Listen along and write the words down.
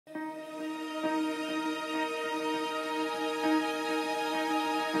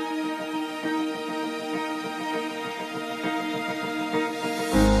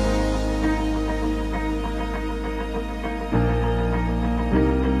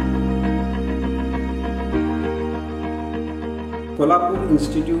Kolhapur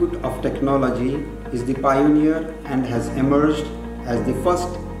Institute of Technology is the pioneer and has emerged as the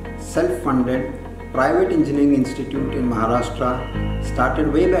first self-funded private engineering institute in Maharashtra,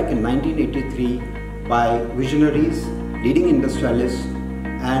 started way back in 1983 by visionaries, leading industrialists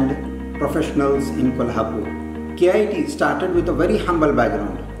and professionals in Kolhapur. KIT started with a very humble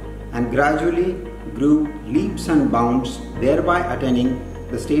background and gradually grew leaps and bounds, thereby attaining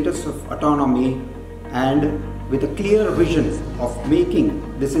the status of autonomy and with a clear vision of making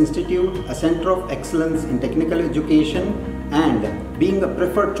this institute a center of excellence in technical education and being a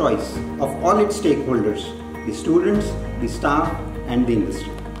preferred choice of all its stakeholders, the students, the staff and the industry.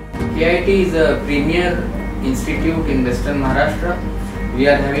 KIT is a premier institute in Western Maharashtra. We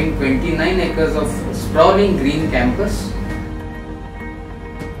are having 29 acres of sprawling green campus,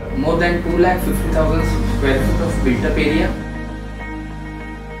 more than 250,000 square feet of built-up area.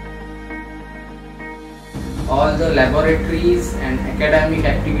 All the laboratories and academic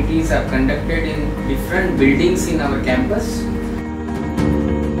activities are conducted in different buildings in our campus.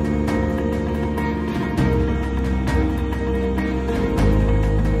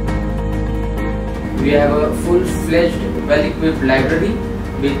 We have a full-fledged, well-equipped library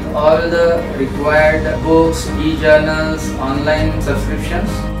with all the required books, e-journals, online subscriptions.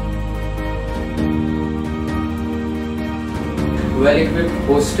 Well-equipped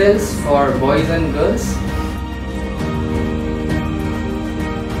hostels for boys and girls.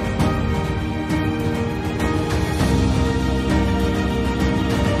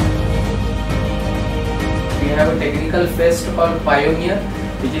 We have a technical fest called Pioneer,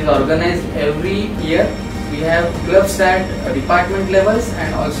 which is organized every year. We have clubs at department levels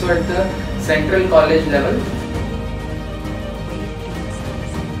and also at the central college level.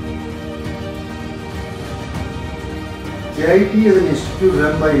 KIT is an institute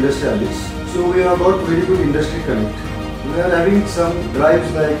run by industrialists, so we have got very good industry connect. We are having some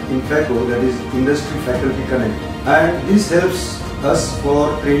drives like INFACO, that is Industry Faculty Connect, and this helps us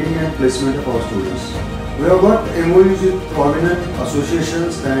for training and placement of our students. We have got MOUs with prominent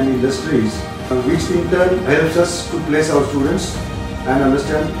associations and industries, which in turn helps us to place our students and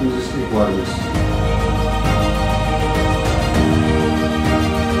understand industry requirements.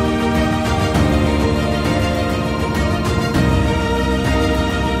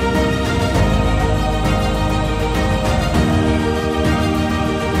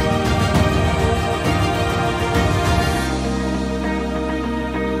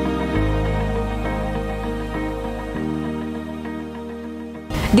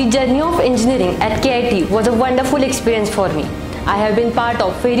 The journey of engineering at KIT was a wonderful experience for me. I have been part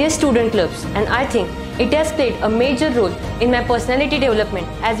of various student clubs and I think it has played a major role in my personality development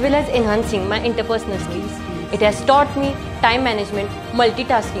as well as enhancing my interpersonal skills. It has taught me time management,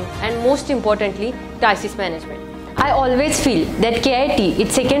 multitasking and most importantly, crisis management. I always feel that KIT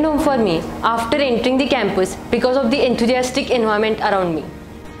is second home for me after entering the campus because of the enthusiastic environment around me.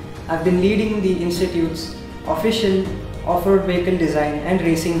 I've been leading the institute's official off-road vehicle design and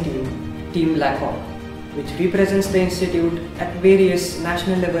racing team, Team Blackhawk, which represents the institute at various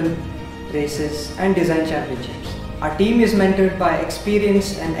national level races and design championships. Our team is mentored by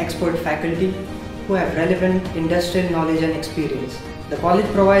experienced and expert faculty who have relevant industrial knowledge and experience. The college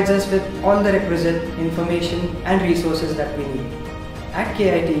provides us with all the requisite information and resources that we need. At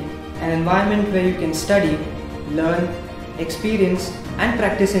KIT, an environment where you can study, learn, experience and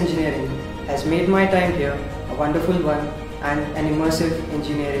practice engineering has made my time here a wonderful one and an immersive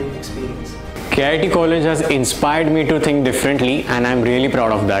engineering experience. KIT College has inspired me to think differently and I am really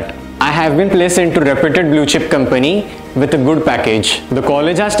proud of that. I have been placed into reputed blue chip company with a good package. The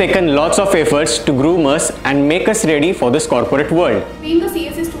college has taken lots of efforts to groom us and make us ready for this corporate world. Being a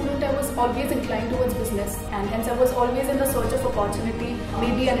CSE student, I was always inclined towards business and hence I was always in the search of opportunity,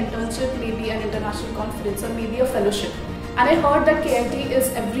 maybe an internship, maybe an international conference or maybe a fellowship. And I heard that KIT is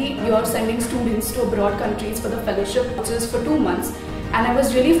every year sending students to abroad countries for the fellowship, which is for 2 months. And I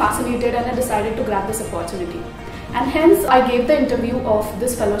was really fascinated and I decided to grab this opportunity. And hence I gave the interview of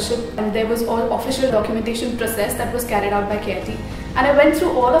this fellowship and there was all official documentation process that was carried out by KIT. And I went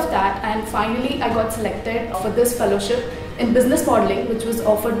through all of that and finally I got selected for this fellowship in business modeling, which was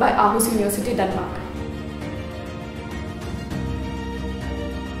offered by Aarhus University, Denmark.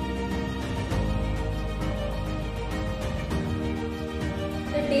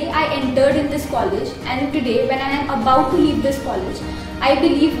 I entered in this college and today when I am about to leave this college, I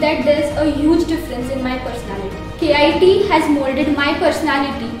believe that there is a huge difference in my personality. KIT has molded my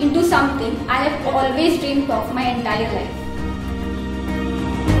personality into something I have always dreamed of my entire life.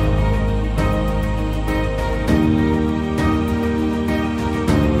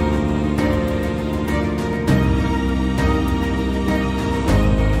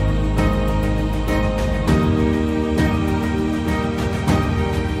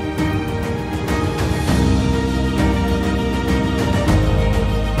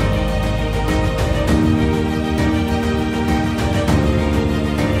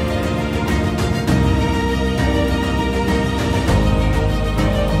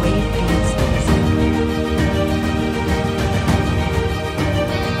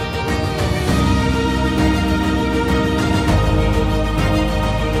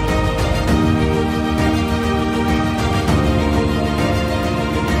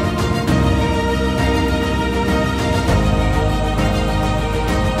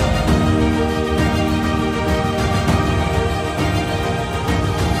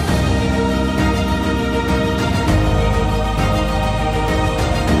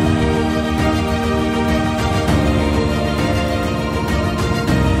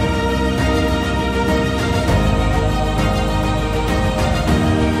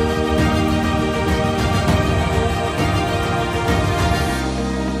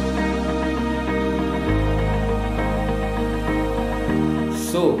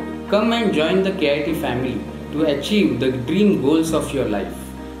 Come and join the KIT family to achieve the dream goals of your life.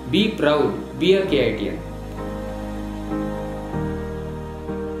 Be proud, be a KITian.